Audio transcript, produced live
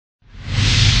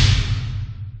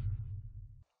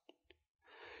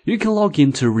You can log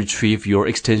in to retrieve your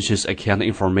extension's account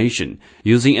information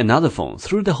using another phone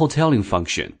through the Hoteling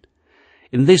function.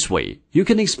 In this way, you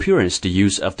can experience the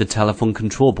use of the telephone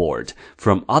control board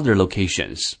from other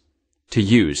locations. To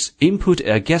use, input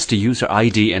a guest user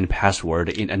ID and password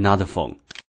in another phone.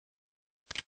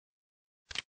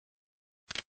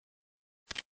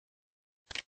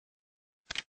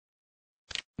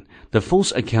 The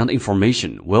phone's account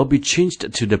information will be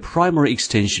changed to the primary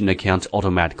extension account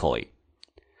automatically.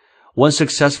 Once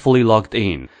successfully logged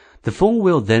in, the phone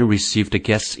will then receive the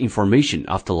guest's information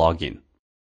after login.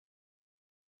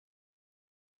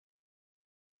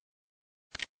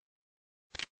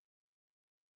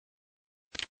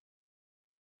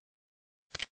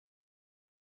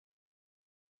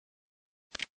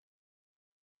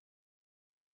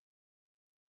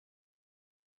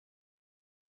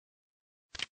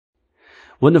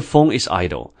 When the phone is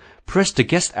idle, press the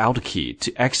Guest Out key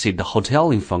to exit the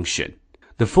Hoteling function.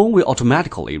 The phone will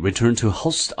automatically return to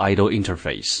host idle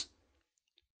interface.